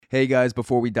Hey guys,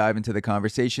 before we dive into the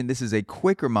conversation, this is a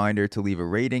quick reminder to leave a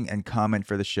rating and comment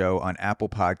for the show on Apple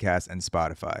Podcasts and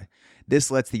Spotify.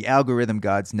 This lets the algorithm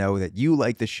gods know that you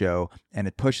like the show and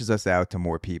it pushes us out to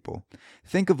more people.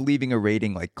 Think of leaving a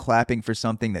rating like clapping for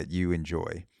something that you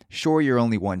enjoy. Sure, you're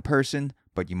only one person,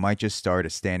 but you might just start a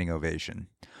standing ovation.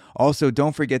 Also,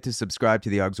 don't forget to subscribe to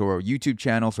the AUXORO YouTube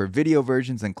channel for video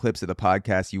versions and clips of the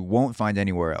podcast you won't find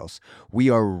anywhere else. We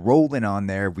are rolling on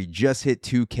there. We just hit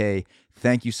 2K.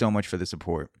 Thank you so much for the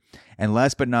support. And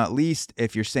last but not least,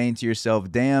 if you're saying to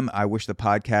yourself, damn, I wish the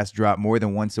podcast dropped more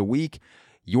than once a week,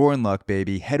 you're in luck,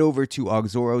 baby. Head over to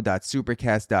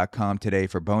auxoro.supercast.com today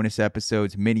for bonus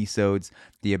episodes, minisodes,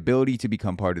 the ability to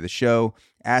become part of the show,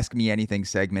 Ask Me Anything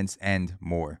segments, and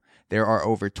more. There are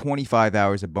over 25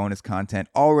 hours of bonus content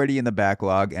already in the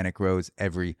backlog, and it grows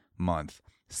every month.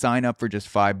 Sign up for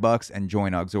just $5 and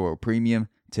join AUXORO Premium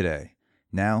today.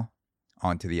 Now,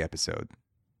 on to the episode.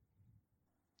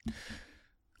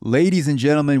 Ladies and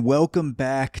gentlemen, welcome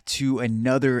back to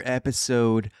another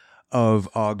episode of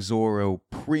AUXORO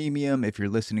Premium. If you're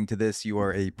listening to this, you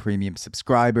are a premium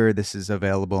subscriber. This is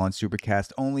available on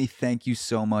Supercast only. Thank you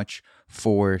so much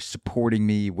for supporting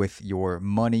me with your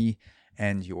money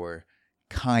and your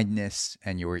kindness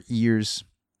and your ears,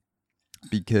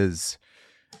 because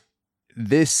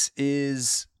this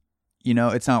is,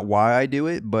 it's not why I do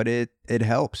it, but it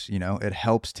helps. It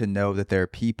helps to know that there are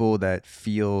people that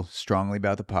feel strongly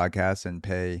about the podcast and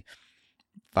pay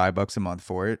 $5 a month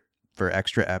for it, for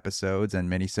extra episodes and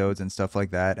minisodes and stuff like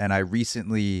that. And I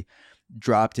recently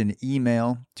dropped an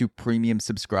email to premium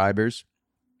subscribers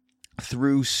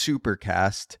through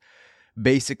Supercast,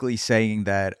 basically saying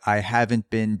that I haven't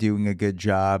been doing a good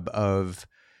job of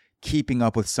keeping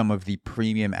up with some of the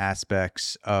premium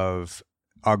aspects of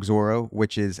AUXORO,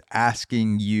 which is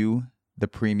asking you, the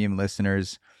premium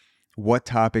listeners, what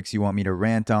topics you want me to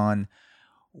rant on,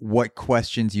 what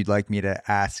questions you'd like me to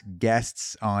ask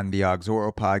guests on the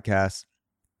AUXORO podcast.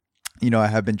 I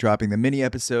have been dropping the mini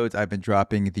episodes. I've been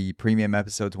dropping the premium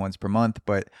episodes once per month,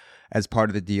 but as part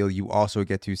of the deal, you also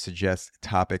get to suggest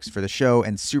topics for the show.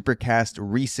 And Supercast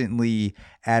recently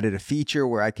added a feature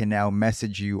where I can now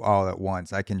message you all at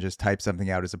once. I can just type something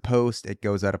out as a post. It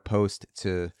goes as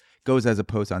a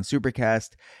post on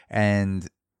Supercast, and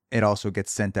it also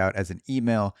gets sent out as an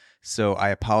email. So I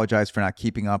apologize for not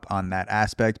keeping up on that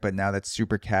aspect. But now that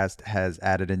Supercast has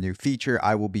added a new feature,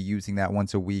 I will be using that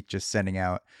once a week, just sending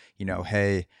out,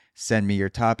 hey, send me your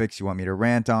topics you want me to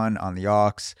rant on the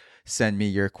aux. Send me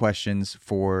your questions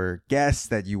for guests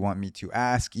that you want me to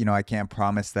ask. I can't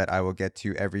promise that I will get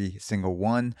to every single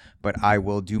one, but I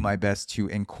will do my best to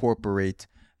incorporate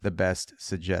the best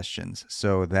suggestions.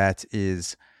 So that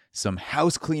is some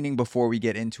house cleaning before we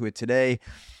get into it today.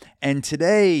 And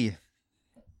today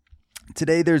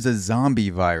there's a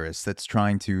zombie virus that's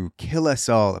trying to kill us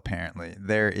all, apparently.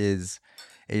 There is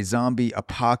a zombie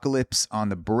apocalypse on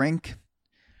the brink.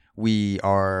 We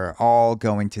are all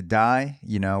going to die.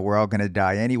 We're all going to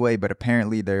die anyway, but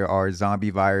apparently there are zombie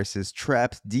viruses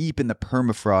trapped deep in the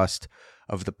permafrost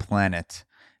of the planet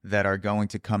that are going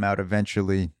to come out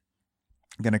eventually.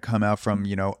 Going to come out from,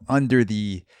 under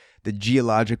the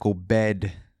geological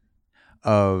bed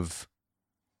of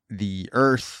the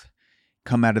earth,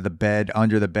 come out of the bed,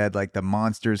 under the bed, like the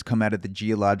monsters come out of the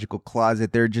geological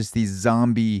closet. They're just these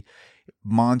zombie,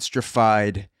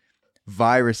 monstrified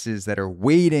viruses that are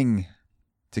waiting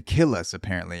to kill us,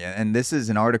 apparently. And this is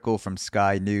an article from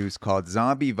Sky News called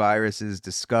 "Zombie Viruses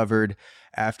Discovered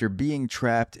After Being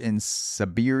Trapped in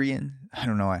Siberian."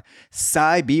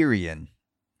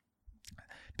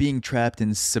 Being trapped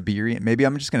in Siberian. Maybe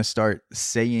I'm just going to start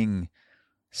saying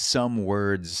some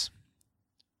words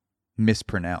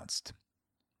mispronounced.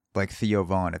 Like Theo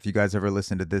Vaughn. If you guys ever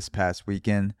listened to This Past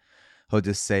Weekend, he'll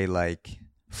just say like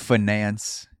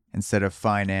finance instead of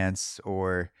finance,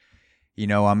 or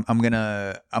I'm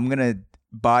gonna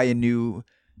buy a new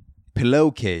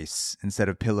pillowcase instead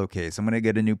of pillowcase. I'm gonna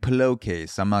get a new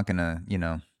pillowcase. I'm not gonna,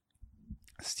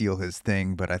 steal his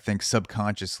thing, but I think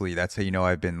subconsciously that's how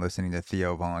I've been listening to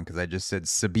Theo Vaughn, because I just said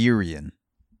Siberian.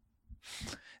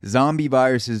 Zombie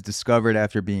viruses discovered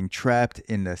after being trapped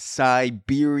in the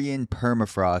Siberian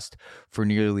permafrost for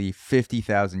nearly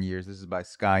 50,000 years. This is by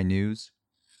Sky News.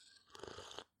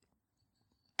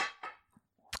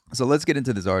 So let's get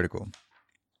into this article.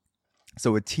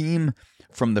 So a team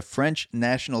from the French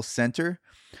National Center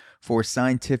for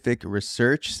Scientific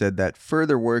Research said that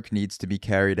further work needs to be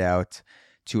carried out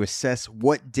to assess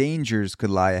what dangers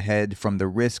could lie ahead from the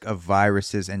risk of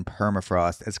viruses and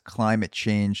permafrost as climate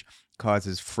change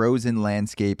causes frozen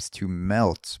landscapes to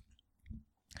melt.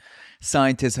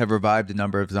 Scientists have revived a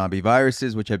number of zombie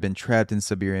viruses which have been trapped in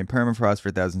Siberian permafrost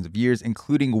for thousands of years,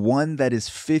 including one that is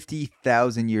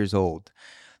 50,000 years old.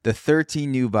 The 13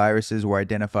 new viruses were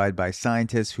identified by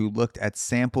scientists who looked at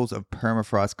samples of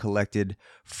permafrost collected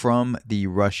from the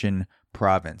Russian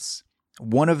province.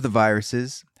 One of the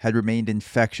viruses had remained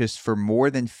infectious for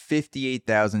more than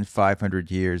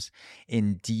 58,500 years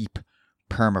in deep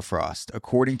permafrost,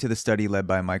 according to the study led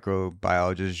by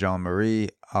microbiologist Jean-Marie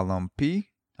Olympique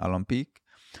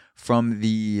from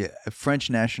the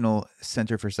French National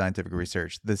Center for Scientific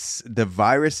Research. The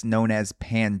virus known as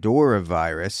Pandora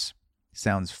virus,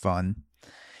 sounds fun,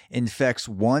 infects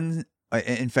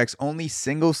only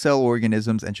single-cell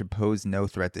organisms and should pose no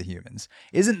threat to humans.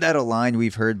 Isn't that a line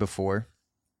we've heard before?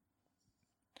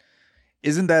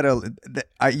 Isn't that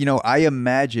I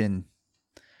imagine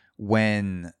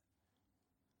when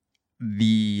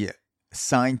the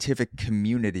scientific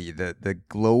community, the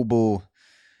global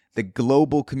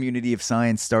community of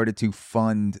science started to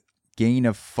fund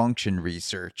gain-of-function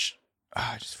research.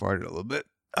 I just farted a little bit.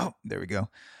 Oh, there we go.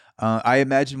 I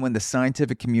imagine when the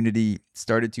scientific community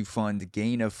started to fund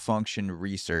gain-of-function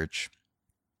research,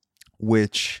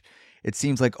 which it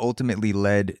seems like ultimately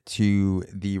led to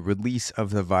the release of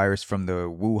the virus from the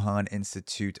Wuhan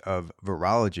Institute of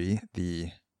Virology, the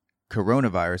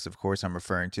coronavirus, of course, I'm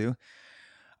referring to.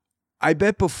 I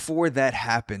bet before that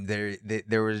happened,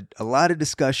 there was a lot of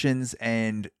discussions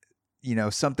and,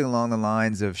 something along the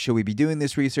lines of, should we be doing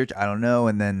this research? I don't know.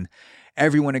 And then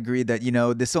everyone agreed that,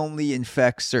 this only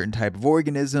infects certain type of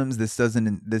organisms. This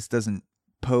doesn't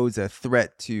pose a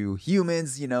threat to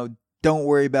humans. Don't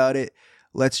worry about it.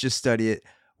 Let's just study it,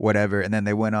 whatever. And then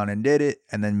they went on and did it.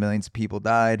 And then millions of people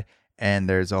died. And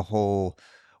there's a whole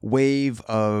wave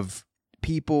of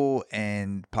people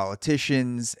and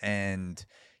politicians and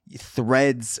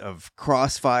threads of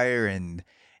crossfire and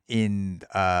in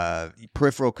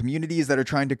peripheral communities that are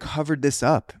trying to cover this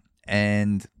up.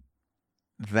 And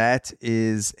that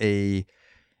is the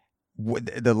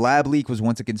lab leak was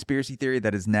once a conspiracy theory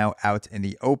that is now out in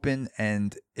the open.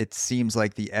 And it seems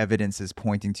like the evidence is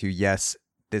pointing to, yes,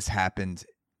 this happened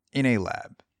in a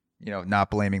lab. Not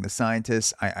blaming the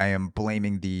scientists. I am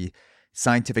blaming the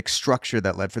scientific structure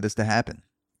that led for this to happen.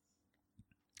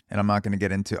 And I'm not going to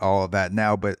get into all of that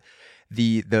now, but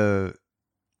the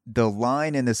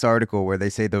line in this article where they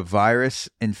say the virus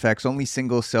infects only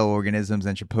single cell organisms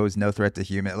and should pose no threat to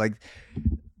human, like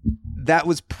that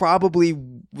was probably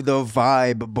the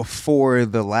vibe before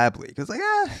the lab leak. It's like,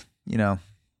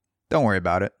 don't worry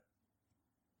about it.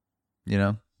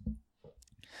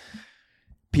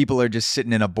 People are just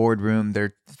sitting in a boardroom.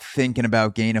 They're thinking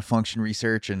about gain of function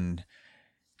research. And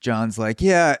John's like,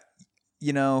 yeah,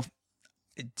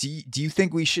 do you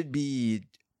think we should be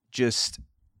just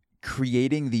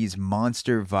creating these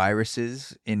monster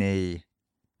viruses in a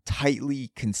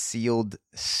tightly concealed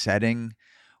setting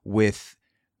with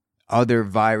other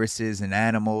viruses and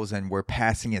animals, and we're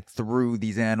passing it through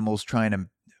these animals, trying to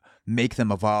make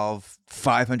them evolve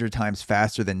 500 times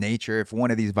faster than nature? If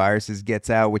one of these viruses gets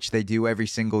out, which they do every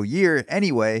single year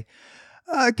anyway,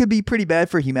 it could be pretty bad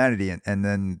for humanity. And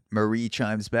then Marie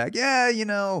chimes back,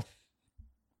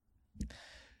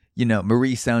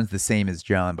 Marie sounds the same as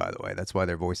John, by the way. That's why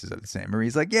their voices are the same.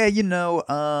 Marie's like, we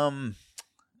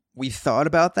thought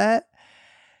about that,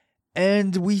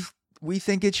 and we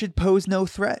think it should pose no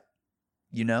threat.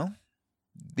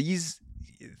 These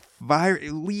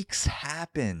leaks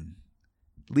happen.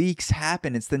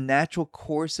 It's the natural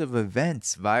course of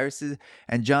events. Viruses,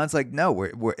 and John's like, no,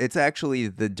 it's actually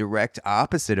the direct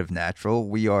opposite of natural.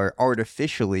 We are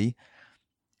artificially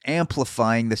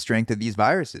amplifying the strength of these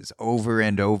viruses over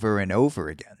and over and over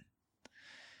again.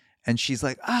 And she's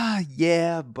like,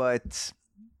 yeah, but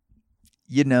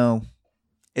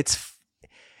it's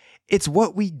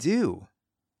what we do.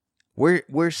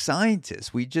 We're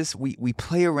scientists. We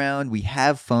play around, we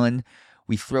have fun,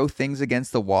 we throw things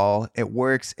against the wall. It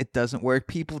works, it doesn't work,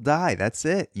 people die. That's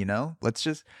it, Let's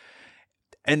just.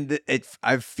 And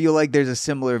I feel like there's a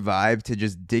similar vibe to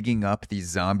just digging up these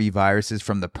zombie viruses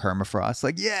from the permafrost.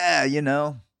 Like,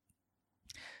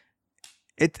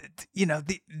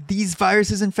 these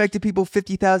viruses infected people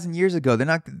 50,000 years ago.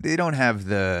 They don't have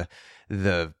the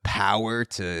power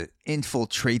to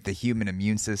infiltrate the human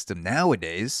immune system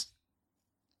nowadays.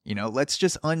 Let's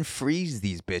just unfreeze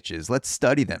these bitches. Let's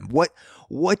study them.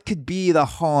 What could be the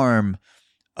harm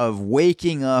of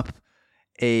waking up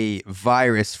a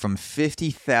virus from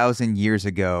 50,000 years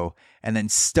ago and then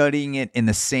studying it in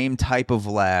the same type of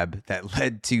lab that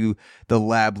led to the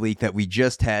lab leak that we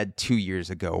just had 2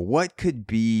 years ago? What could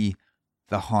be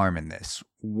the harm in this?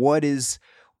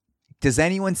 Does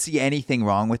anyone see anything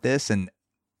wrong with this? And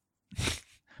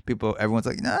Everyone's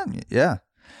like, nah, yeah.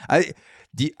 I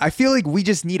feel like we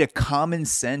just need a common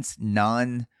sense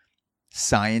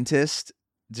non-scientist,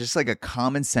 just like a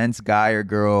common sense guy or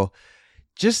girl,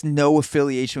 just no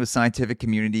affiliation with scientific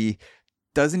community,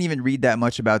 doesn't even read that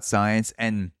much about science,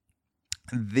 and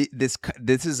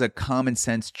this is a common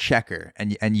sense checker,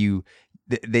 and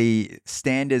they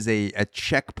stand as a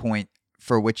checkpoint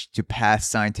for which to pass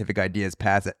scientific ideas.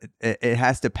 It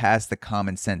has to pass the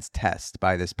common sense test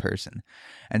by this person.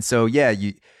 And so yeah,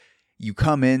 you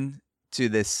come in to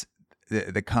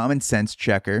the common sense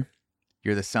checker.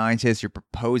 You're the scientist, you're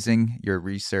proposing your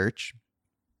research,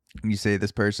 and you say to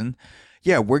this person,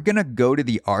 yeah, we're going to go to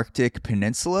the Arctic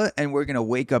Peninsula and we're going to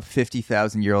wake up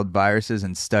 50,000-year-old viruses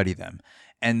and study them.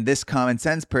 And this common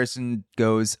sense person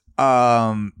goes,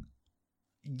 yeah,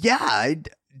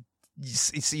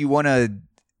 so you want to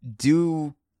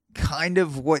do kind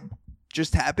of what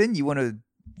just happened? You want to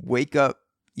wake up,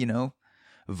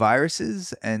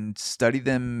 viruses and study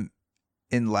them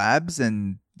in labs,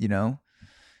 and,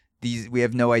 we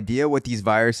have no idea what these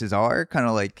viruses are, kind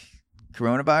of like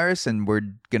coronavirus, and we're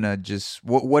gonna just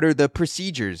what are the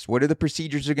procedures? What are the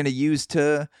procedures they're gonna use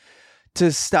to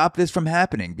stop this from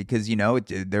happening? Because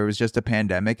there was just a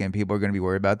pandemic and people are gonna be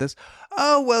worried about this.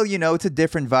 Oh well, it's a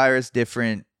different virus,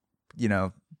 different.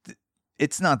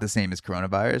 It's not the same as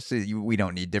coronavirus. We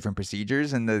don't need different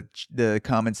procedures. And the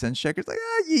common sense checker's like,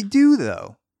 you do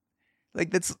though.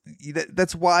 Like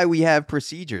that's why we have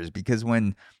procedures, because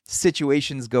when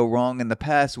situations go wrong in the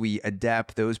past, we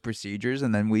adapt those procedures,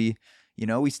 and then we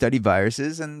study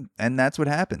viruses, and that's what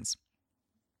happens.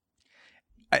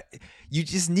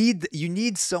 You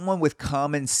need someone with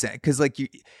common sense, because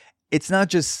it's not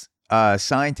just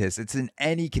scientists. It's in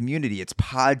any community. It's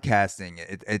podcasting.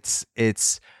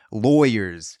 It's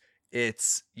lawyers.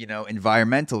 It's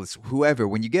environmentalists, whoever.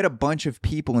 When you get a bunch of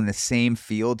people in the same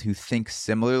field who think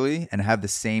similarly and have the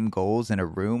same goals in a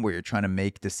room where you're trying to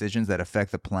make decisions that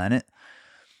affect the planet,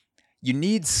 you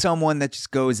need someone that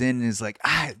just goes in and is like,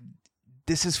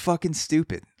 this is fucking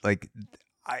stupid. Like,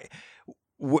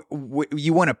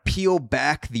 you want to peel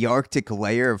back the Arctic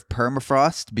layer of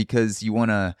permafrost because you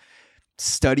want to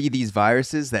study these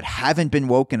viruses that haven't been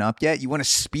woken up yet. You want to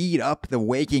speed up the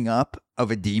waking up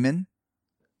of a demon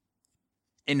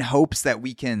in hopes that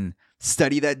we can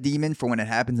study that demon for when it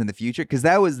happens in the future. Because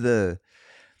that was the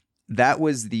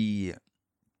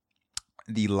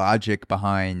logic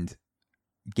behind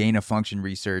gain of function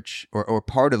research, or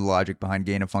part of the logic behind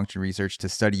gain of function research, to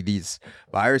study these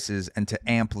viruses and to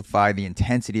amplify the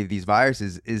intensity of these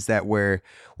viruses, is that we're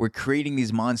creating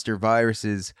these monster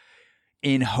viruses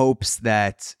in hopes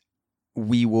that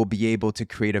we will be able to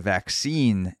create a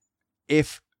vaccine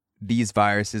if these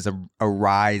viruses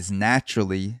arise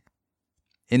naturally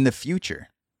in the future.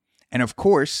 And of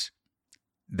course,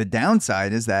 the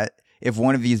downside is that if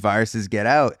one of these viruses get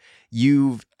out,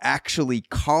 you've actually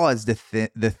caused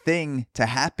the thing to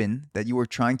happen that you were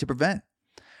trying to prevent.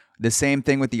 The same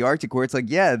thing with the Arctic, where it's like,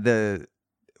 yeah,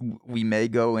 we may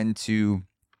go into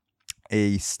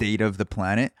a state of the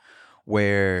planet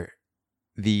where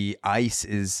the ice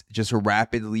is just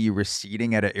rapidly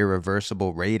receding at an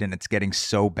irreversible rate, and it's getting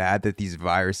so bad that these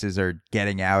viruses are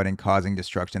getting out and causing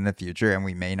destruction in the future, and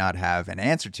we may not have an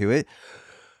answer to it.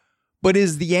 But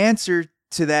is the answer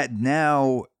to that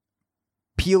now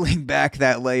peeling back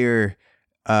that layer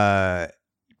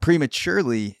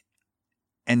prematurely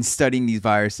and studying these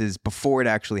viruses before it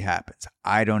actually happens?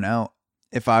 I don't know.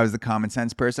 If I was the common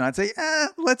sense person, I'd say,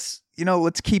 let's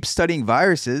keep studying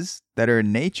viruses that are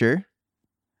in nature,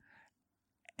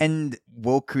 and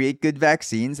we'll create good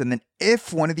vaccines. And then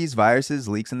if one of these viruses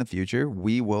leaks in the future,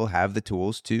 we will have the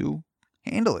tools to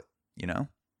handle it.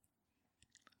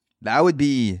 That would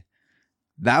be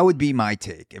my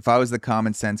take. If I was the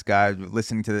common sense guy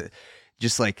listening to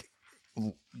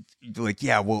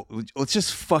yeah, well, let's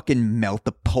just fucking melt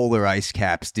the polar ice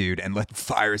caps, dude, and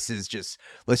let's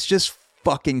just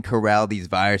fucking corral these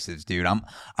viruses, dude. I'm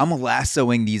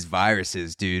lassoing these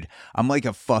viruses, dude. I'm like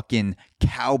a fucking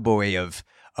cowboy of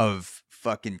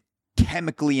fucking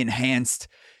chemically enhanced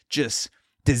just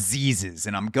diseases,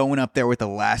 and I'm going up there with a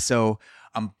lasso.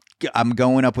 I'm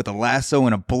going up with a lasso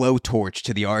and a blowtorch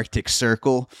to the Arctic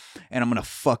Circle, and I'm going to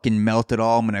fucking melt it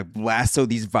all. I'm going to lasso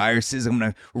these viruses. I'm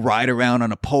going to ride around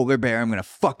on a polar bear. I'm going to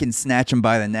fucking snatch them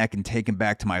by the neck and take them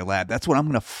back to my lab. That's what I'm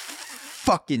going to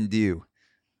fucking do.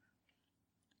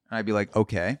 And I'd be like,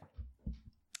 okay.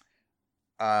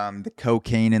 The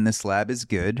cocaine in this lab is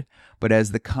good, but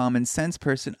as the common sense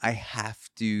person, I have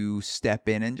to step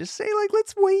in and just say,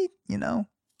 let's wait,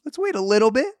 let's wait a little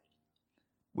bit.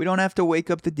 We don't have to wake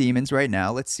up the demons right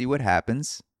now. Let's see what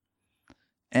happens.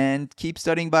 and keep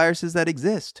studying viruses that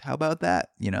exist. How about that?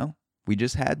 We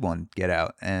just had one get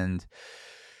out, and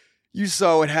you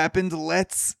saw what happened.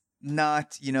 Let's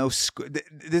not,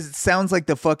 this sounds like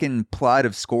the fucking plot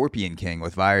of Scorpion King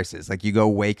with viruses. Like, you go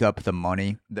wake up the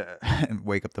mummy,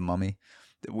 wake up the mummy.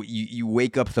 You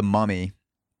wake up the mummy,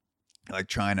 like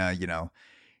trying to,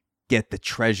 get the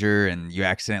treasure, and you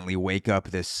accidentally wake up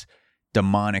this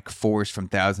demonic force from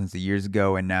thousands of years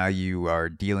ago, and now you are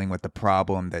dealing with the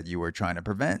problem that you were trying to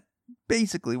prevent.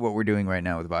 Basically what we're doing right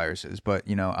now with viruses. But,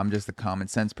 I'm just a common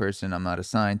sense person. I'm not a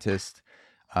scientist,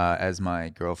 as my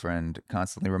girlfriend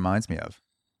constantly reminds me of.